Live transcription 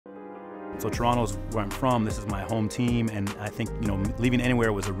So Toronto's where I'm from, this is my home team, and I think, you know, leaving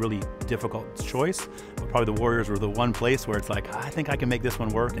anywhere was a really difficult choice, but probably the Warriors were the one place where it's like, I think I can make this one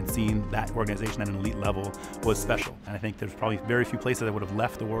work, and seeing that organization at an elite level was special. And I think there's probably very few places I would have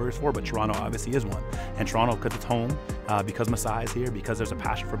left the Warriors for, but Toronto obviously is one. And Toronto, because it's home, because Masai is here, because there's a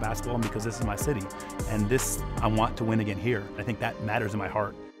passion for basketball, and because this is my city. And this, I want to win again here. I think that matters in my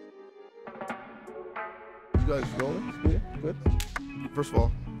heart. You guys rolling? Yeah, good. First of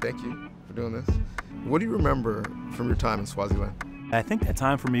all, thank you for doing this. What do you remember from your time in Swaziland? I think that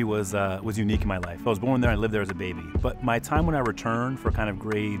time for me was unique in my life. I was born there, I lived there as a baby. But my time when I returned for kind of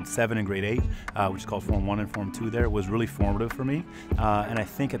grade 7 and grade 8, which is called Form 1 and Form 2 there, was really formative for me. And I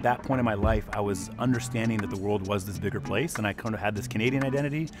think at that point in my life, I was understanding that the world was this bigger place, and I kind of had this Canadian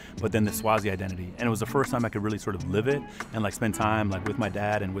identity, but then the Swazi identity. And it was the first time I could really sort of live it and like spend time like with my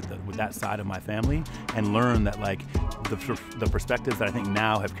dad and with that side of my family, and learn that like the perspectives that I think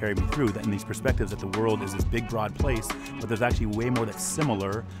now have carried me through, that in these perspectives that the world is this big, broad place, but there's actually way more that's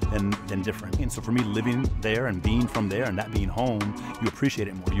similar than different. And so for me, living there and being from there and that being home, you appreciate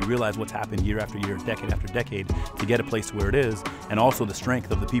it more. You realize what's happened year after year, decade after decade to get a place where it is, and also the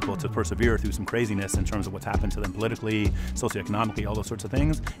strength of the people to persevere through some craziness in terms of what's happened to them politically, socioeconomically, all those sorts of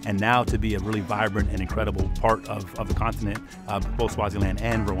things, and now to be a really vibrant and incredible part of the continent, both Swaziland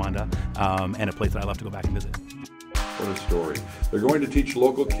and Rwanda, and a place that I love to go back and visit. What a story. They're going to teach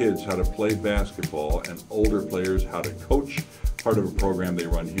local kids how to play basketball and older players how to coach, part of a program they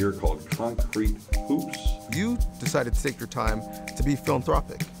run here called Concrete Hoops. You decided to take your time to be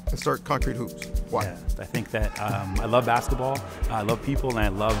philanthropic and start Concrete Hoops. Why? Yeah, I think that I love basketball, I love people, and I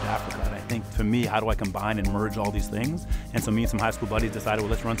loved Africa. And I think for me, how do I combine and merge all these things? And so me and some high school buddies decided, well,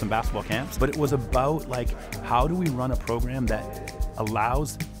 let's run some basketball camps. But it was about like, how do we run a program that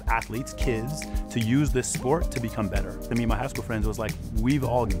allows athletes, kids, to use this sport to become better? To me and my high school friends, it was like, we've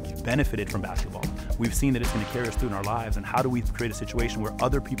all benefited from basketball. We've seen that it's going to carry us through in our lives, and how do we create a situation where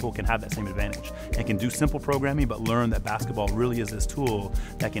other people can have that same advantage and can do simple programming, but learn that basketball really is this tool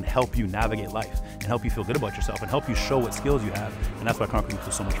that can help you navigate life and help you feel good about yourself and help you show what skills you have. And that's why Concrete Hoops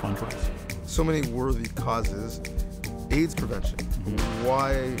was so much fun for us. So many worthy causes. AIDS prevention.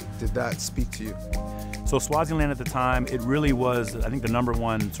 Why did that speak to you? So Swaziland at the time, it really was, I think, the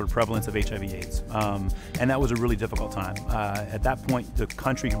 #1 sort of prevalence of HIV/AIDS. And that was a really difficult time. At that point, the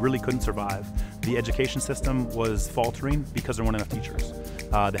country really couldn't survive. The education system was faltering because there weren't enough teachers.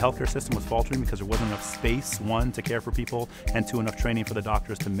 The healthcare system was faltering because there wasn't enough space, 1, to care for people, and 2, enough training for the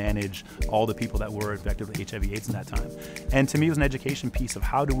doctors to manage all the people that were infected with HIV/AIDS in that time. And to me, it was an education piece of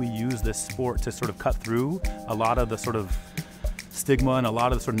how do we use this sport to sort of cut through a lot of the sort of stigma and a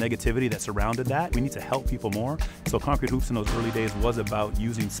lot of the sort of negativity that surrounded that. We need to help people more. So Concrete Hoops in those early days was about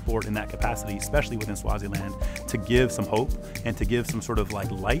using sport in that capacity, especially within Swaziland, to give some hope and to give some sort of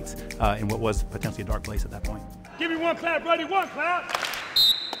like light in what was potentially a dark place at that point. Give me one clap, buddy, one clap.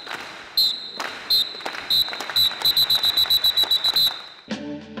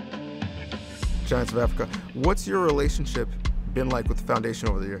 Giants of Africa. What's your relationship been like with the foundation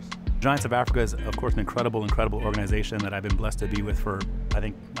over the years? Giants of Africa is, of course, an incredible organization that I've been blessed to be with for, I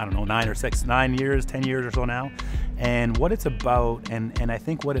think, I don't know, 9 years, 10 years or so now. And what it's about, and I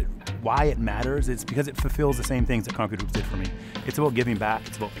think why it matters, is because it fulfills the same things that Concrete Hoops did for me. It's about giving back,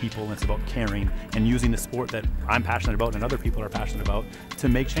 it's about people, and it's about caring, and using the sport that I'm passionate about and other people are passionate about to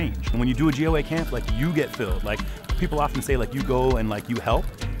make change. And when you do a GOA camp, like, you get filled. Like, people often say, like, you go and, like, you help.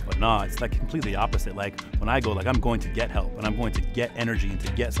 But nah, it's like completely opposite. Like, when I go, like, I'm going to get help, and I'm going to get energy, and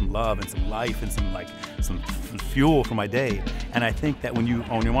to get some love and some life and some fuel for my day. And I think that when you're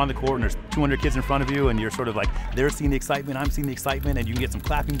on the court and there's 200 kids in front of you, and you're sort of like, they're seeing the excitement, I'm seeing the excitement, and you can get some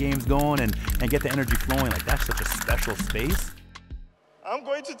clapping games going and get the energy flowing, like, that's such a special space. I'm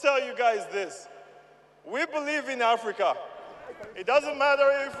going to tell you guys this. We believe in Africa. It doesn't matter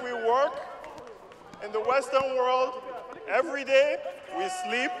if we work in the Western world every day. We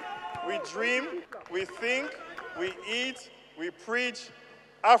sleep, we dream, we think, we eat, we preach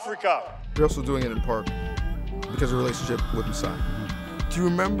Africa. You're also doing it in part because of your relationship with Masai. Do you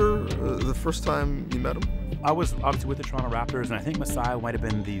remember the first time you met him? I was obviously with the Toronto Raptors, and I think Masai might have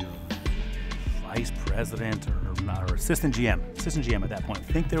been the vice president or assistant GM at that point.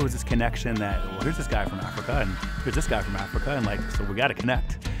 I think there was this connection that, well, here's this guy from Africa, and here's this guy from Africa, and like, so we got to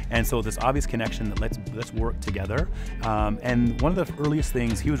connect. And so this obvious connection that let's work together. And one of the earliest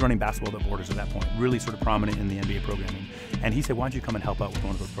things, he was running Basketball Without Borders at that point, really sort of prominent in the NBA programming. And he said, why don't you come and help out with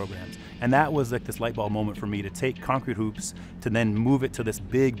one of those programs? And that was like this light bulb moment for me to take Concrete Hoops to then move it to this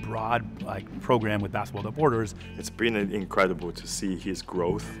big, broad program with Basketball Without Borders. It's been incredible to see his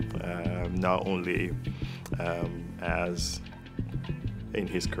growth, not only as in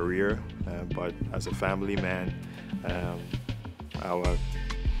his career, but as a family man, our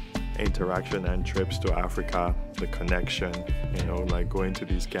interaction and trips to Africa, the connection, you know, like going to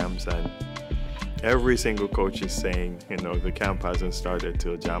these camps, and every single coach is saying, you know, the camp hasn't started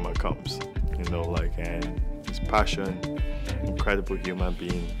till Jama comes, you know, like, and his passion, incredible human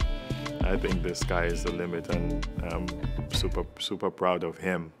being. I think the sky is the limit, and I'm super proud of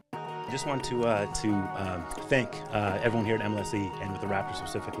him. I just want to thank everyone here at MLSE and with the Raptors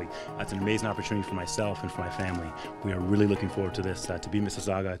specifically. It's an amazing opportunity for myself and for my family. We are really looking forward to this, to be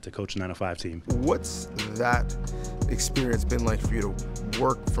Mississauga, to coach the 905 team. What's that experience been like for you to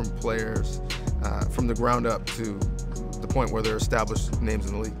work from players from the ground up to the point where they're established names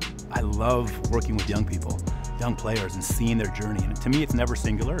in the league? I love working with young people, young players, and seeing their journey. And to me, it's never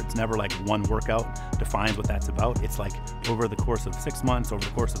singular. It's never like one workout defines what that's about. It's like over the course of 6 months, over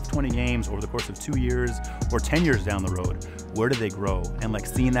the course of 20 games, over the course of 2 years, or 10 years down the road, where do they grow? And like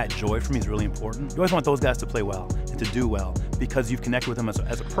seeing that joy for me is really important. You always want those guys to play well and to do well because you've connected with them as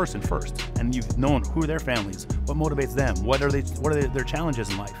a person first, and you've known who are their families, what motivates them, what are their challenges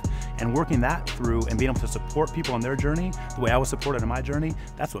in life. And working that through and being able to support people on their journey the way I was supported in my journey,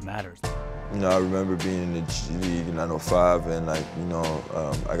 that's what matters. You know, I remember being in the G League in 905, and like, you know,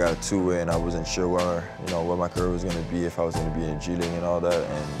 I got a two-way, and I wasn't sure where, you know, what my career was going to be, if I was going to be in G League and all that.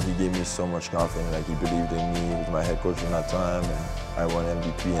 And he gave me so much confidence. Like, he believed in me. He was my head coach in that time, and I won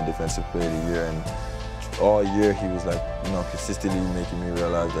MVP and Defensive Player of the Year. And all year he was like, you know, consistently making me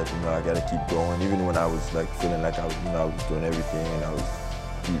realize that, you know, I got to keep going. Even when I was like feeling like I was, you know, I was doing everything and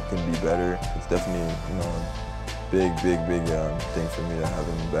couldn't be better. It's definitely, you know, a big thing for me to have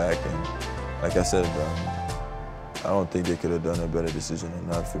him back. And like I said, I don't think they could have done a better decision than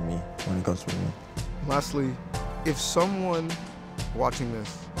that for me when it comes to me. Lastly, if someone watching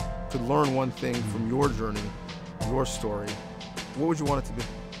this could learn one thing from your journey, your story, what would you want it to be?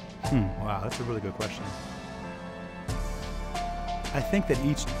 Wow, that's a really good question. I think that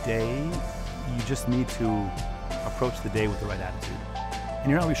each day you just need to approach the day with the right attitude. And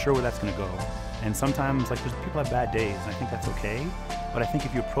you're not really sure where that's going to go. And sometimes, like, people have bad days, and I think that's okay. But I think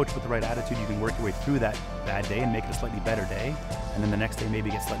if you approach it with the right attitude, you can work your way through that bad day and make it a slightly better day. And then the next day maybe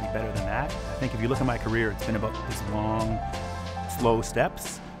get slightly better than that. I think if you look at my career, it's been about these long, slow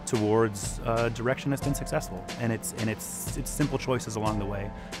steps towards a direction that's been successful. And it's simple choices along the way.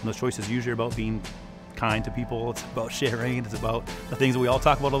 And those choices usually are about being kind to people, it's about sharing, it's about the things that we all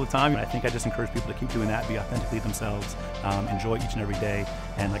talk about all the time. And I think I just encourage people to keep doing that, be authentically themselves, enjoy each and every day.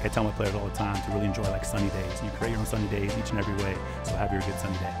 And like I tell my players all the time, to really enjoy like sunny days. You create your own sunny days each and every way, so have your good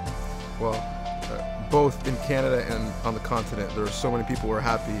sunny day. Well, both in Canada and on the continent, there are so many people who are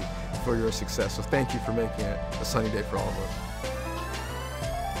happy for your success. So thank you for making it a sunny day for all of us.